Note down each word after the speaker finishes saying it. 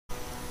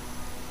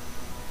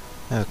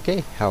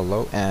Okay,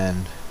 hello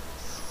and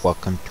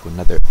welcome to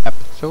another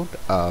episode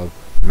of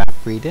Map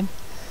Reading.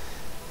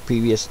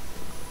 Previous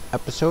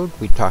episode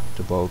we talked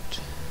about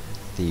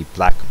the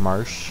Black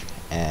Marsh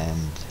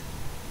and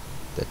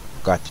the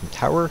Forgotten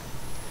Tower.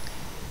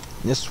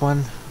 In this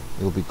one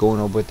we will be going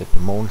over the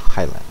Tamoe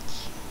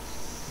Highlands.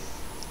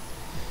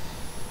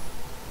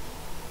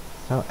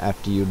 So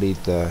after you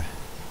leave the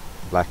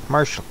Black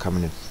Marsh, you'll come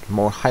into the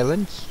Tamoe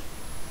Highlands.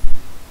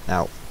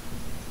 Now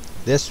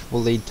this will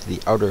lead to the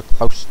outer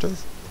Cloister,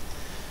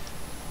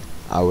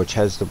 which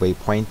has the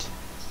waypoint.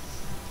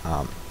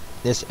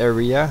 This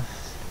area,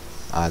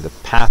 the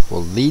path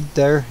will lead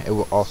there. It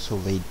will also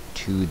lead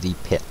to the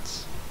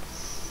pits.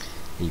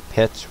 The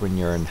pits, when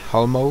you're in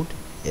hull mode,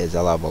 is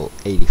a level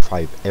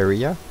 85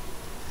 area.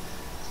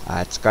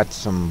 It's got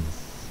some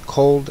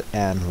cold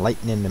and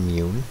lightning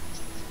immune,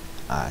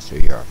 so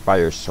your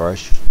fire source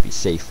should be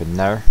safe in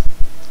there.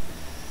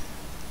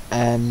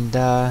 And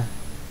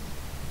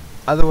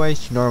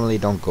otherwise, you normally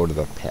don't go to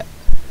the pit,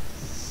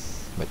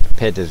 but the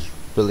pit is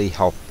really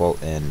helpful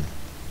in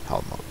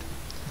hull mode.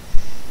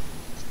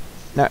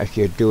 Now, if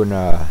you're doing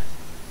a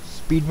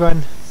speed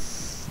run,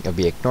 you'll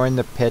be ignoring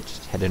the pit,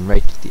 heading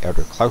right to the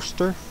outer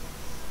Cloister.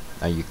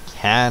 Now, you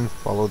can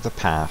follow the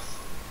path,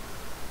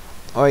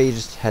 or you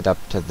just head up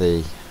to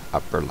the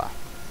upper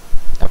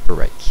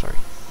right. Sorry.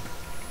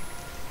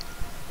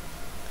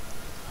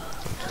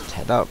 So just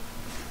head up,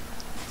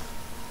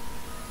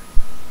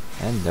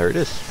 and there it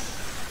is.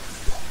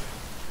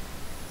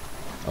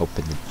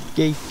 Open the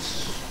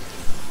gates.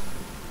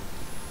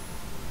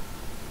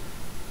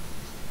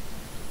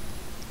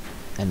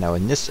 And now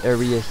in this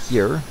area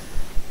here,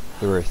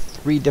 there are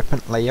 3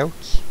 different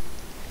layouts.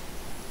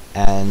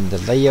 And the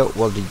layout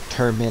will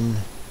determine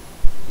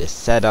the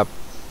setup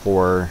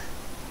for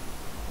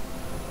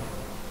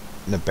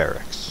the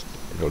barracks.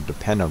 It'll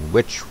depend on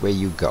which way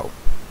you go.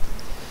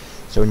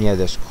 So when you have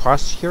this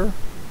cross here,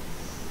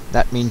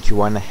 that means you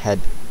want to head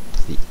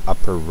to the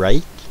upper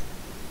right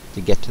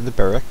to get to the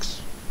barracks.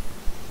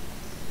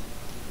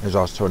 There's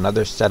also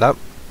another setup.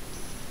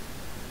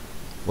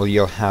 Well,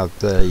 you'll have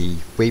the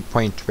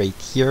waypoint right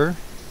here,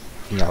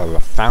 and you'll have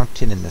a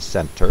fountain in the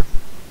center.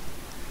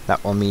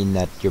 That will mean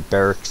that your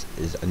barracks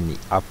is in the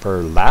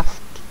upper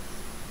left.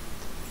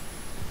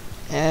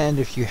 And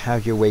if you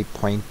have your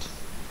waypoint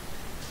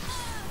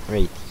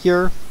right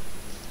here,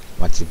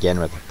 once again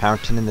with a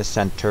fountain in the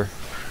center,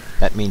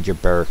 that means your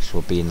barracks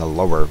will be in the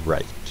lower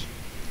right.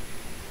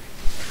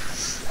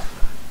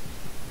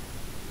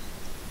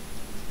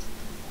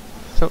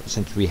 So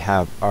since we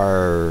have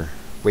our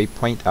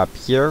waypoint up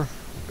here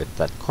with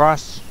that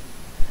cross,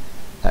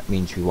 that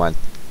means we want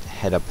to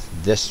head up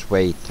this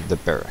way to the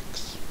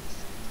barracks.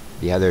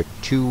 The other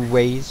 2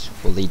 ways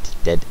will lead to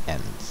dead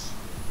ends.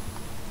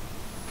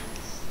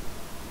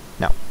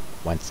 Now,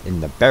 once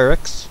in the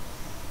barracks,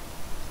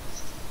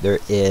 there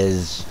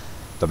is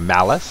the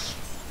Malice,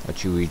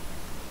 which you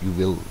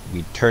will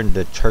return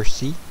to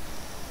Chelsea,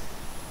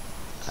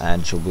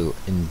 and she will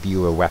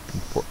imbue a weapon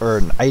or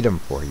an item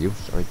for you.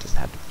 Sorry, it doesn't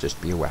have to just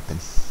be a weapon.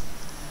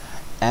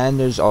 And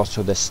there's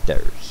also the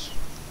stairs.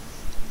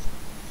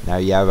 Now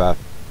you have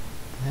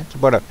it's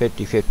about a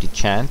 50-50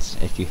 chance.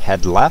 If you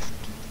head left,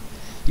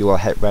 you will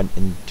run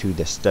into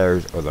the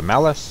stairs or the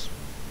Malice,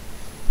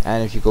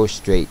 and if you go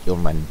straight, you'll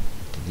run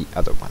to the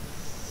other one.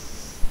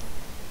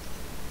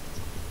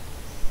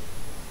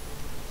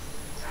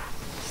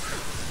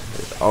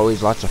 There's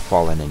always lots of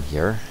falling in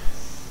here.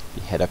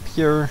 You head up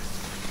here,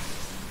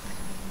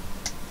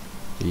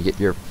 you get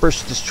your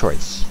first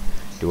choice.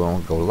 Do you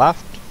want to go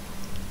left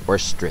or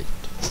straight?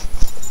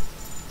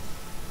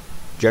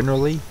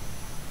 Generally,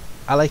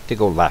 I like to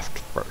go left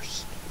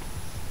first.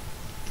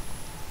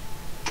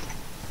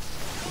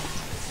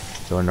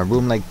 So in a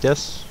room like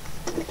this,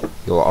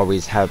 you'll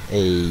always have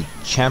a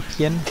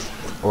champion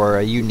or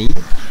a unique.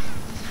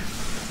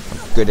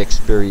 Good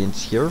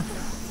experience here.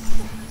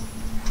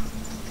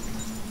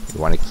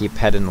 You want to keep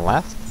heading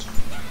left.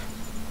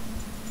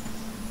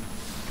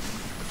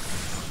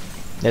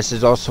 This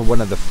is also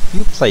one of the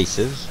few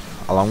places,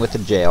 along with the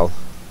jail,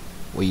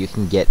 where you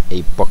can get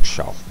a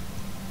bookshelf.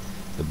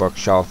 The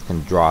bookshelf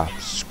can draw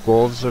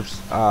scrolls of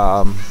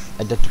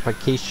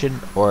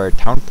identification, or a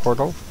town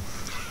portal,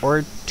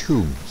 or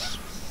tombs.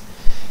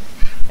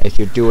 If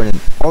you're doing an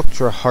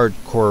ultra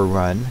hardcore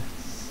run,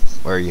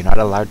 where you're not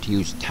allowed to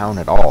use town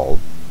at all,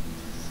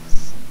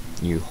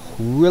 you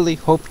really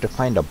hope to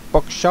find a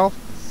bookshelf.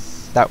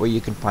 That way you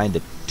can find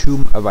a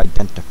tomb of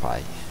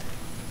identify.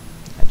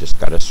 I just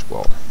got a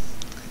scroll.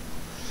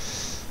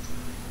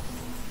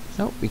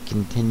 So we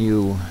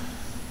continue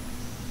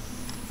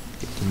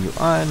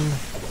on.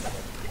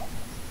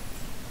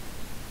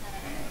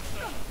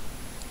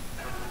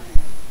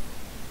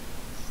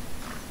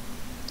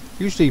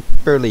 Usually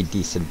fairly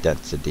decent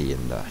density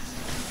in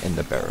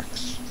the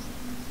barracks.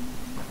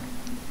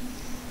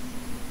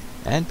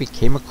 And we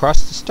came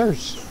across the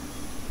stairs.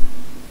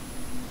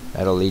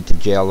 That'll lead to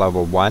jail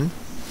level 1.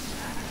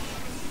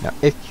 Now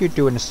if you're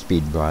doing a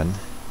speed run,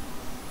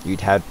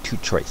 you'd have 2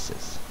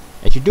 choices.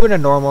 If you're doing a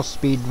normal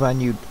speed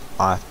run, you'd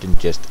often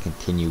just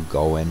continue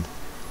going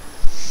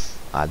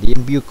The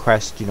imbue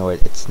crest, you know,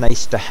 it's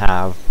nice to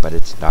have, but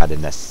it's not a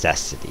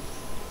necessity.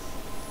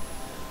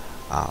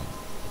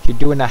 If you're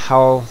doing a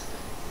hull,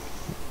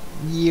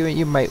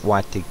 you might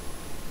want to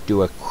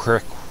do a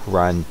quick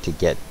run to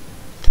get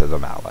to the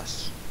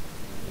malice.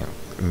 You know,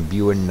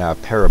 imbuing a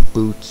pair of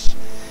boots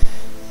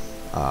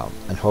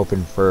and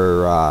hoping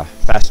for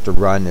faster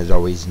run is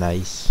always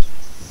nice,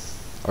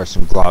 or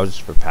some gloves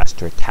for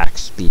faster attack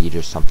speed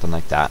or something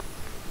like that.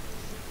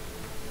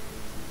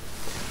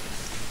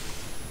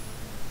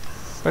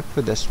 But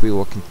for this, we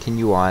will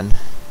continue on.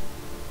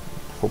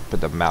 Hope for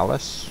the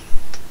malice.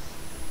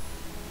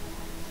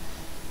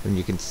 When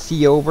you can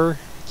see over,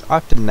 it's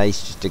often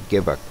nice just to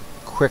give a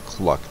quick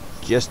look,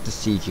 just to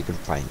see if you can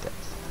find it.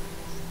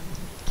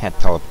 Can't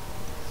tell it.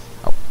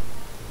 Oh.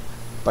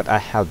 But I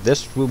have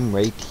this room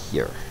right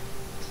here.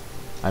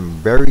 I'm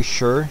very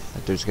sure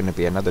that there's going to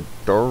be another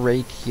door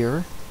right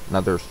here.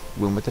 Another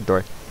room with a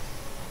door.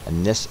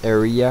 And this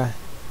area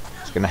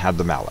is going to have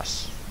the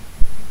malice.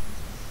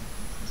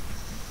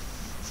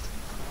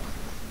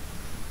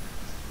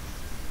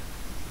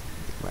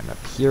 Run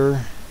up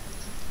here.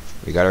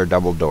 We got our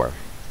double door.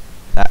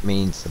 That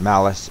means the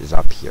malice is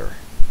up here.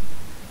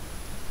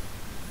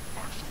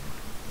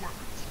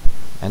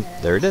 And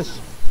there it is.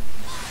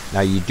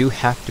 Now you do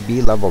have to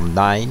be level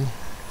 9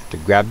 to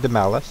grab the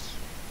malice.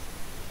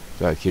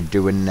 So if you're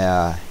doing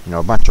you know,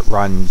 a bunch of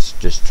runs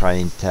just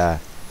trying to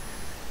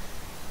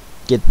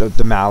get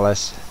the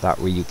malice, that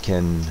way you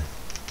can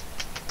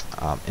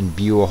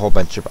imbue a whole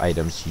bunch of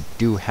items, you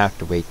do have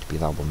to wait to be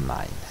level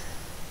 9.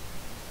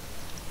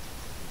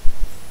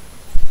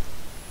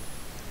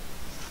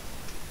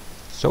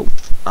 So,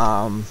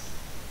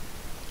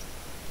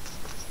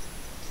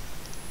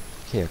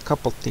 okay, a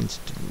couple things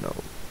to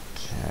note.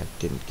 I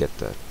didn't get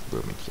the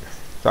room in here.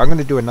 So I'm going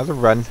to do another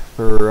run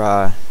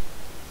for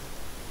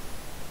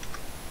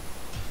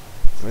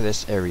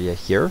this area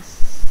here.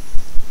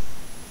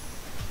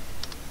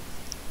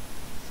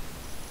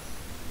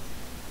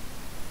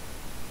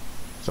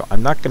 So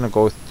I'm not going to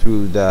go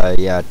through the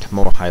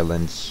Tamoe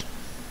Highlands.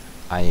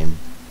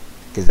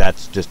 Because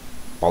that's just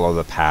follow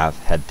the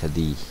path, head to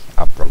the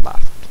upper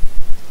left.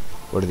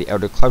 Go to the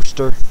outer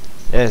Cloister.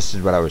 This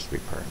is what I was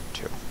referring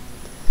to.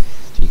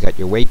 So you got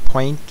your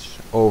waypoint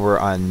over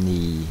on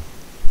the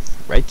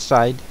right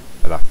side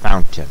of the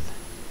fountain.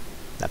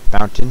 That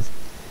fountain,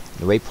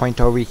 the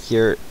waypoint over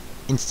here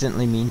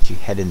instantly means you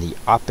head in the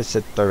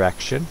opposite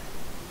direction.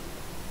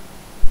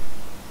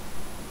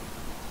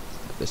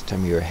 This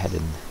time you're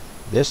heading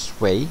this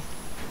way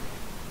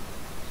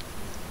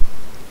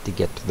to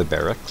get to the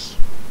barracks.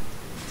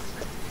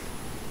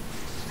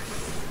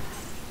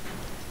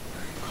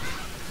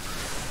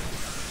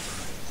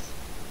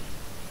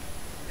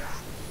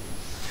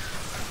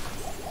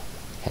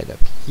 Head up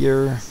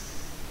here.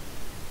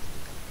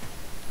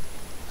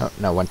 Oh,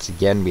 now once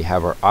again we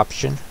have our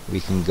option. We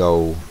can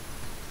go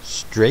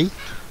straight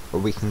or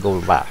we can go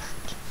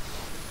left.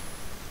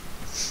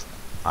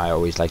 I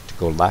always like to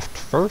go left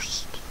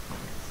first.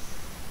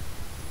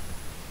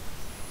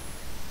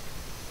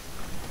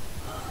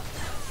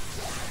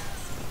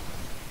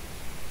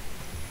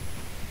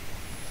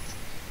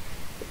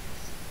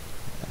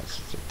 Let's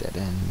put that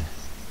in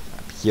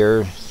up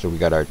here. So we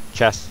got our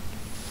chest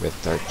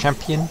with our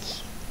champions.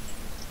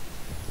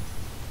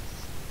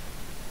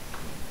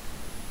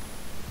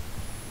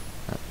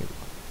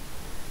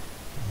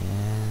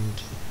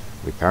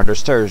 We found our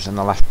stairs on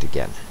the left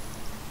again.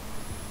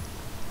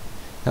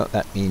 No,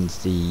 that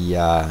means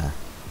the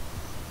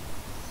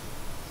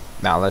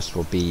malice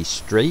will be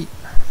straight.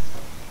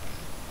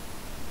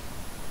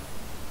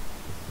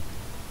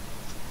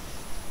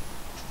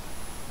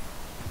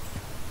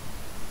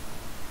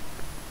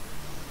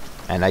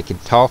 And I can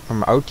tell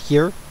from out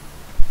here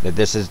that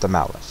this is the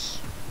malice.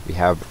 We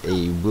have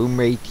a room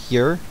right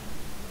here.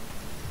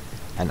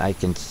 And I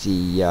can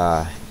see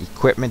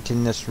equipment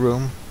in this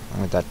room.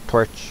 And with that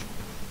torch.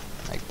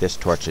 Like this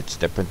torch, it's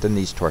different than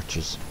these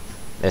torches.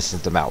 This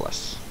is the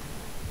malice.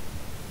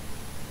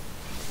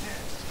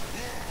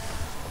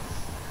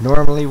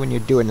 Normally when you're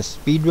doing a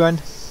speed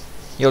run,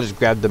 you'll just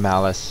grab the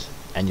malice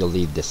and you'll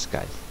leave this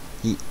guy.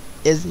 He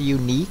is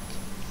unique,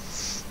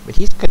 but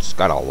he's just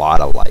got a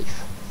lot of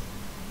life.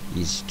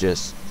 He's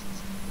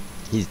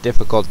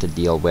difficult to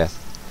deal with.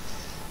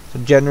 So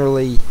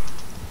generally,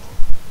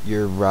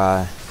 you're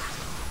not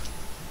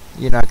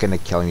gonna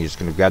kill him. You're just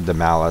gonna grab the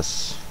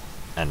malice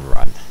and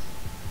run.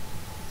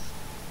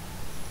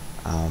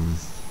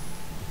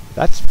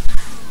 That's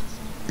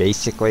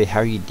basically how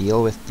you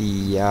deal with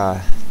the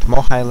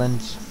Tamoe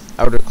Highlands,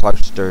 outer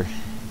Cloister,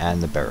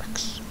 and the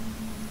barracks.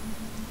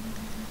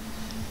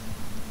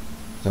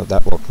 So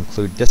that will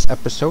conclude this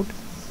episode.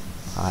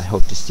 I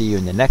hope to see you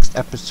in the next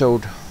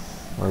episode,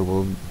 where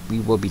we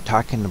will be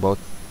talking about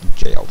the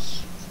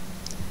jails.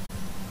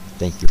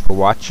 Thank you for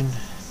watching.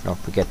 Don't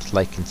forget to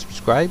like and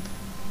subscribe.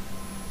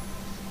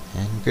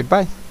 And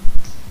goodbye.